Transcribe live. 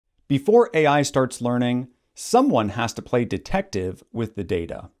Before AI starts learning, someone has to play detective with the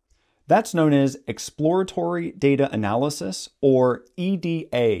data. That's known as Exploratory Data Analysis, or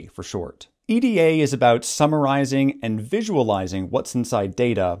EDA for short. EDA is about summarizing and visualizing what's inside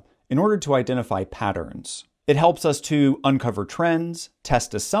data in order to identify patterns. It helps us to uncover trends,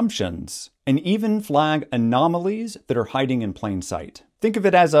 test assumptions, and even flag anomalies that are hiding in plain sight. Think of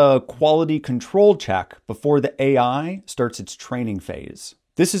it as a quality control check before the AI starts its training phase.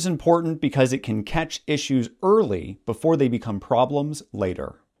 This is important because it can catch issues early before they become problems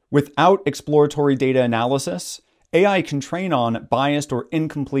later. Without exploratory data analysis, AI can train on biased or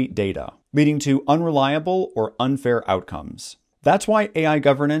incomplete data, leading to unreliable or unfair outcomes. That's why AI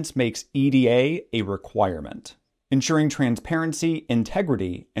governance makes EDA a requirement, ensuring transparency,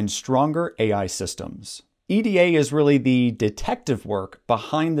 integrity, and stronger AI systems. EDA is really the detective work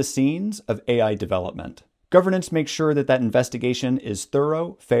behind the scenes of AI development. Governance makes sure that that investigation is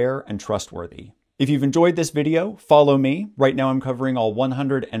thorough, fair, and trustworthy. If you've enjoyed this video, follow me. Right now I'm covering all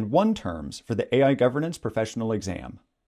 101 terms for the AI Governance Professional Exam.